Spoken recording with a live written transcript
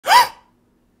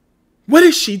What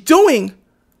is she doing?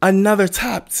 Another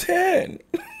top 10.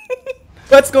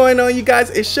 What's going on, you guys?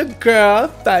 It's your girl,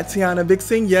 Tatiana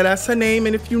Vixen. Yeah, that's her name.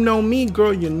 And if you know me,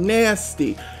 girl, you're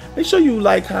nasty. Make sure you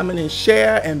like, comment, and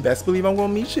share. And best believe I'm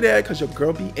gonna meet you there because your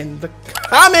girl be in the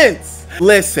comments.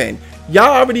 Listen,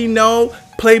 y'all already know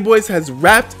Playboys has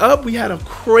wrapped up. We had a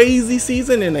crazy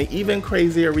season and an even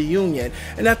crazier reunion.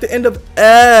 And at the end of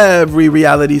every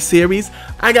reality series,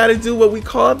 I gotta do what we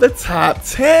call the top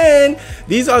 10.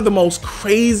 These are the most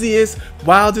craziest,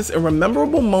 wildest, and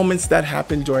memorable moments that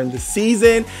happened during the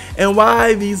season and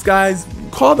why these guys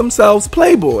call themselves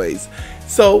Playboys.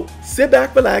 So sit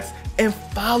back, relax, and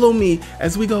follow me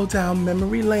as we go down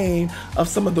memory lane of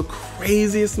some of the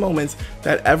craziest moments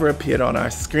that ever appeared on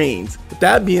our screens. With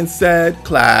that being said,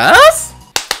 class,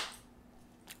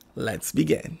 let's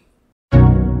begin.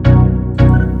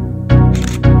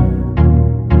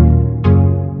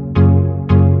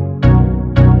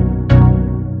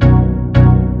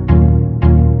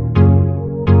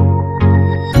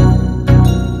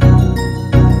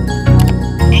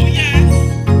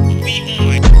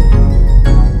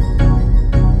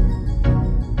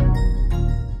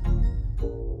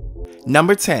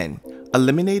 Number 10,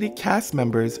 eliminated cast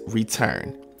members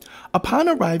return. Upon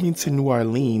arriving to New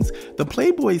Orleans, the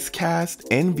Playboys cast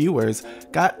and viewers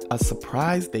got a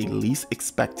surprise they least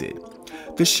expected.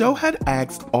 The show had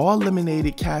asked all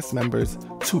eliminated cast members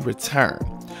to return.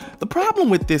 The problem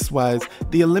with this was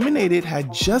the eliminated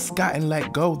had just gotten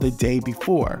let go the day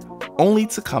before, only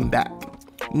to come back.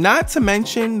 Not to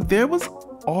mention, there was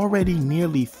already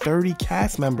nearly 30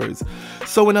 cast members,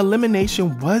 so an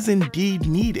elimination was indeed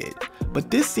needed,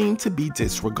 but this seemed to be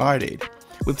disregarded.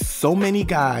 With so many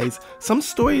guys, some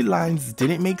storylines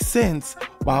didn't make sense,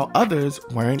 while others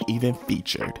weren't even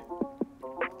featured.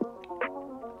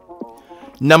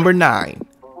 Number 9,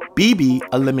 BB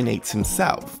eliminates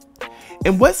himself.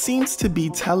 In what seems to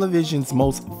be television's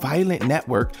most violent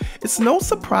network, it's no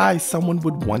surprise someone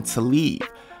would want to leave.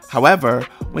 However,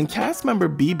 when cast member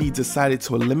BB decided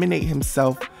to eliminate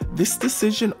himself, this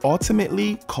decision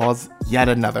ultimately caused yet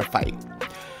another fight.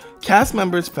 Cast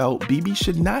members felt BB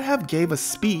should not have gave a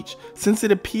speech since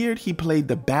it appeared he played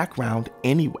the background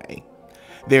anyway.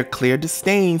 Their clear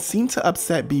disdain seemed to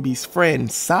upset BB's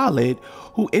friend, Solid,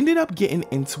 who ended up getting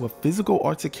into a physical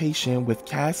altercation with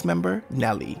cast member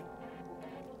Nelly.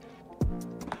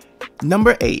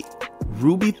 Number 8,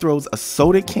 Ruby throws a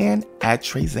soda can at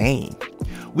Trezane.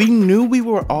 We knew we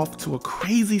were off to a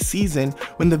crazy season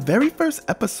when the very first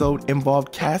episode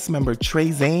involved cast member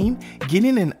Trezane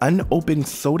getting an unopened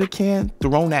soda can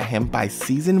thrown at him by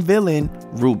season villain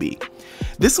Ruby.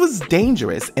 This was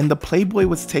dangerous and the Playboy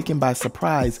was taken by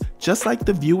surprise, just like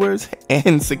the viewers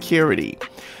and security.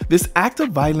 This act of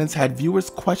violence had viewers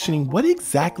questioning what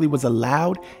exactly was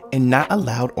allowed and not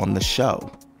allowed on the show.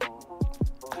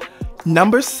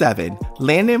 Number 7,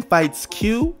 Landon fights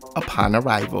Q upon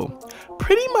arrival.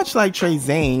 Pretty much like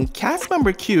Trezane, cast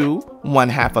member Q, one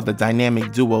half of the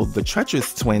dynamic duo The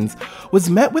Treacherous Twins, was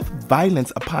met with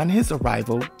violence upon his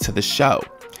arrival to the show.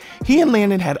 He and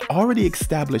Landon had already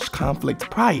established conflict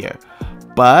prior,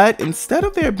 but instead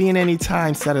of there being any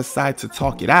time set aside to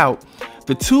talk it out,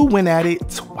 the two went at it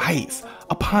twice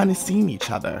upon seeing each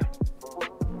other.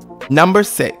 Number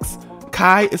 6,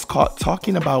 Kai is caught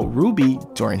talking about Ruby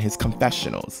during his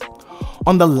confessionals.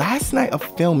 On the last night of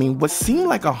filming, what seemed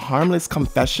like a harmless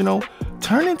confessional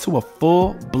turned into a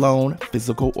full-blown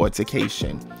physical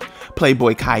altercation.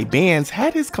 Playboy Kai Bands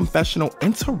had his confessional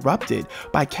interrupted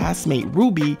by castmate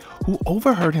Ruby, who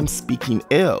overheard him speaking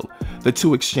ill. The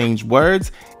two exchanged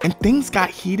words, and things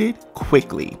got heated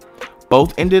quickly.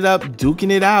 Both ended up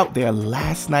duking it out their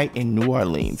last night in New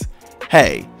Orleans.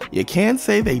 Hey, you can't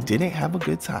say they didn't have a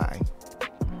good time.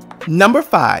 Number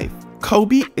 5,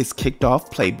 Kobe is kicked off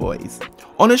Playboys.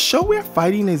 On a show where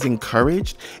fighting is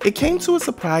encouraged, it came to a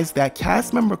surprise that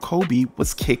cast member Kobe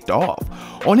was kicked off.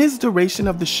 On his duration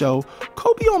of the show,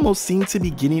 Kobe almost seemed to be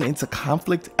getting into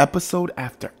conflict episode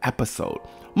after episode,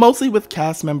 mostly with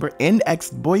cast member and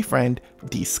ex-boyfriend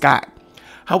D. Scott.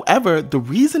 However, the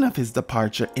reason of his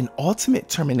departure and ultimate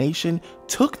termination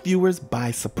took viewers by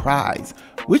surprise,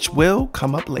 which will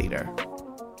come up later.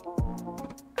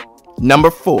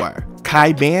 Number 4,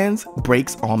 Kai Bands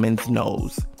breaks Almond's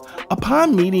nose.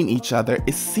 Upon meeting each other,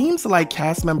 it seems like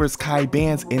cast members Kai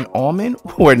Bands and Almond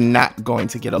were not going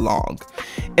to get along.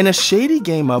 In a shady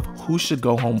game of who should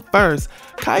go home first,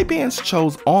 Kai Bands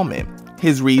chose Almond.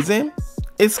 His reason?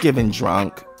 It's given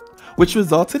drunk, which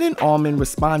resulted in Almond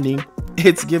responding,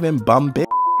 "It's given bum bitch."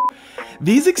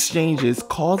 These exchanges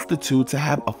caused the two to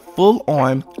have a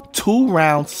full-on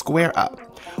 2-round square up,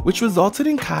 which resulted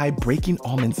in Kai breaking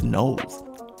Almond's nose.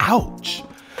 Ouch!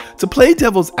 To play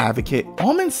devil's advocate,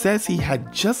 Allman says he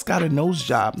had just got a nose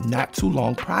job not too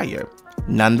long prior.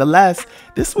 Nonetheless,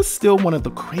 this was still one of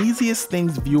the craziest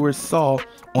things viewers saw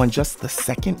on just the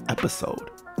second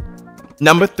episode.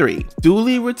 Number 3,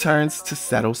 Dooley returns to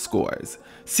settle scores.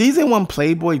 Season 1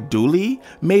 Playboy Dooley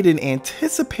made an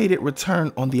anticipated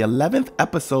return on the 11th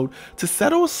episode to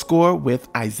settle a score with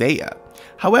Isaiah.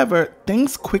 However,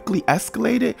 things quickly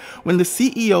escalated when the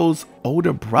CEO's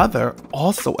older brother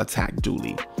also attacked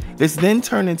Dooley. This then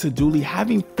turned into Dooley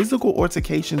having physical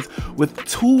altercations with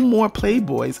 2 more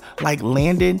Playboys like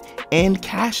Landon and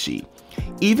Cassie,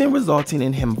 even resulting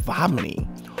in him vomiting.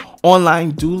 Online,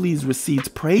 Dooley's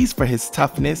received praise for his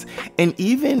toughness and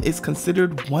even is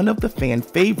considered one of the fan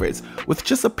favorites, with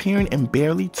just appearing in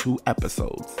barely 2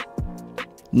 episodes.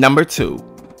 Number 2,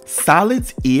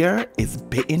 Solid's ear is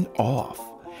bitten off.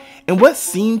 In what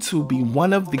seemed to be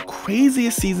one of the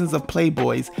craziest seasons of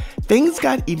Playboys, things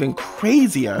got even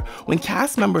crazier when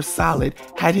cast member Solid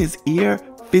had his ear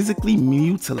physically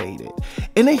mutilated.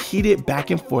 In a heated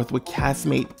back and forth with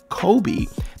castmate Kobe,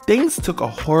 things took a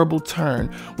horrible turn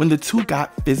when the two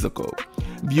got physical.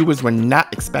 Viewers were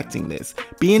not expecting this,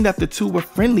 being that the two were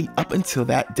friendly up until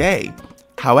that day.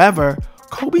 However,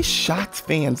 Kobe shocked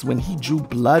fans when he drew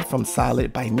blood from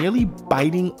Solid by nearly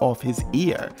biting off his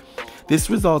ear. This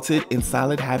resulted in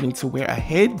Solid having to wear a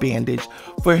head bandage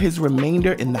for his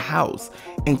remainder in the house,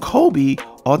 and Kobe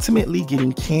ultimately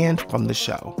getting canned from the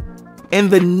show.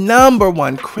 And the number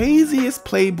 1 craziest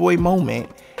Playboy moment,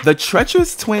 the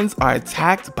treacherous twins are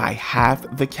attacked by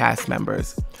half the cast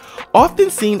members. Often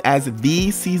seen as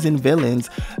the season villains,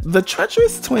 the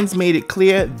treacherous twins made it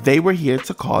clear they were here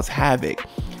to cause havoc.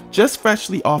 Just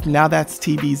freshly off Now That's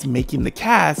TV's Making the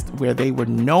Cast, where they were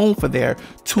known for their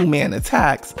 2-man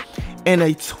attacks, in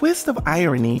a twist of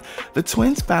irony, the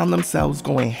twins found themselves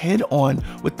going head on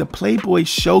with the Playboy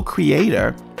show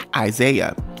creator,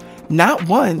 Isaiah. Not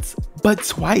once, but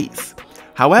twice.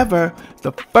 However,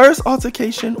 the first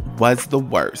altercation was the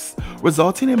worst,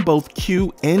 resulting in both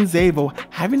Q and Zavo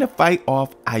having to fight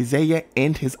off Isaiah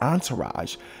and his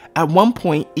entourage. At one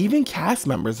point, even cast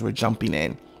members were jumping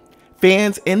in.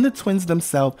 Fans and the twins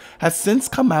themselves have since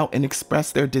come out and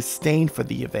expressed their disdain for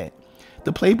the event.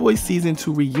 The Playboy Season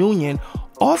 2 reunion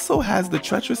also has the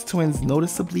treacherous twins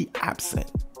noticeably absent.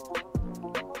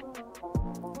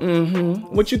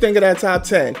 What you think of that top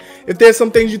 10? If there's some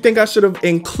things you think I should have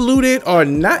included or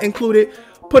not included,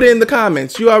 put it in the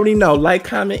comments. You already know. Like,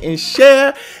 comment, and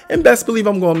share. And best believe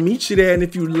I'm going to meet you there. And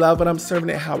if you love what I'm serving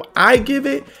it how I give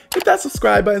it, hit that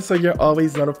subscribe button so you're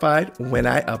always notified when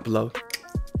I upload.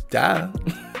 Duh.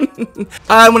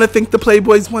 I want to thank the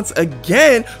Playboys once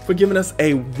again for giving us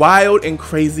a wild and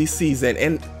crazy season.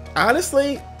 And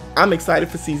honestly, I'm excited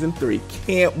for season 3.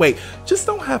 Can't wait. Just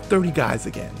don't have 30 guys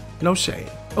again. No shade.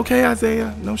 Okay,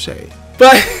 Isaiah? No shade.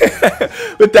 But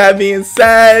with that being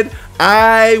said,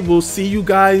 I will see you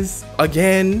guys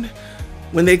again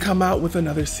when they come out with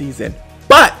another season.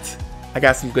 But I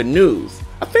got some good news.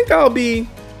 I think I'll be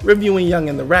reviewing Young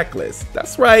and the Reckless.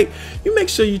 That's right. You make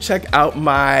sure you check out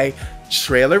my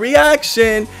trailer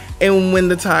reaction. And when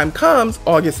the time comes,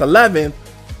 August 11th,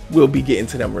 we'll be getting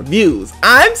to them reviews.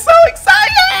 I'm so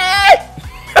excited!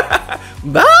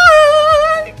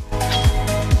 Bye!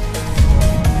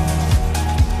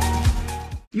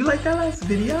 You like that last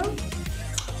video?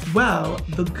 Well,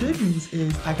 the good news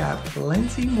is I got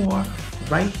plenty more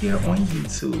right here on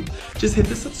YouTube. Just hit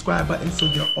the subscribe button so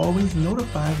you're always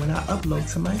notified when I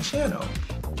upload to my channel.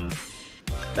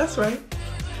 That's right.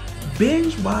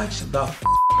 Binge watch the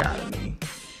out of me.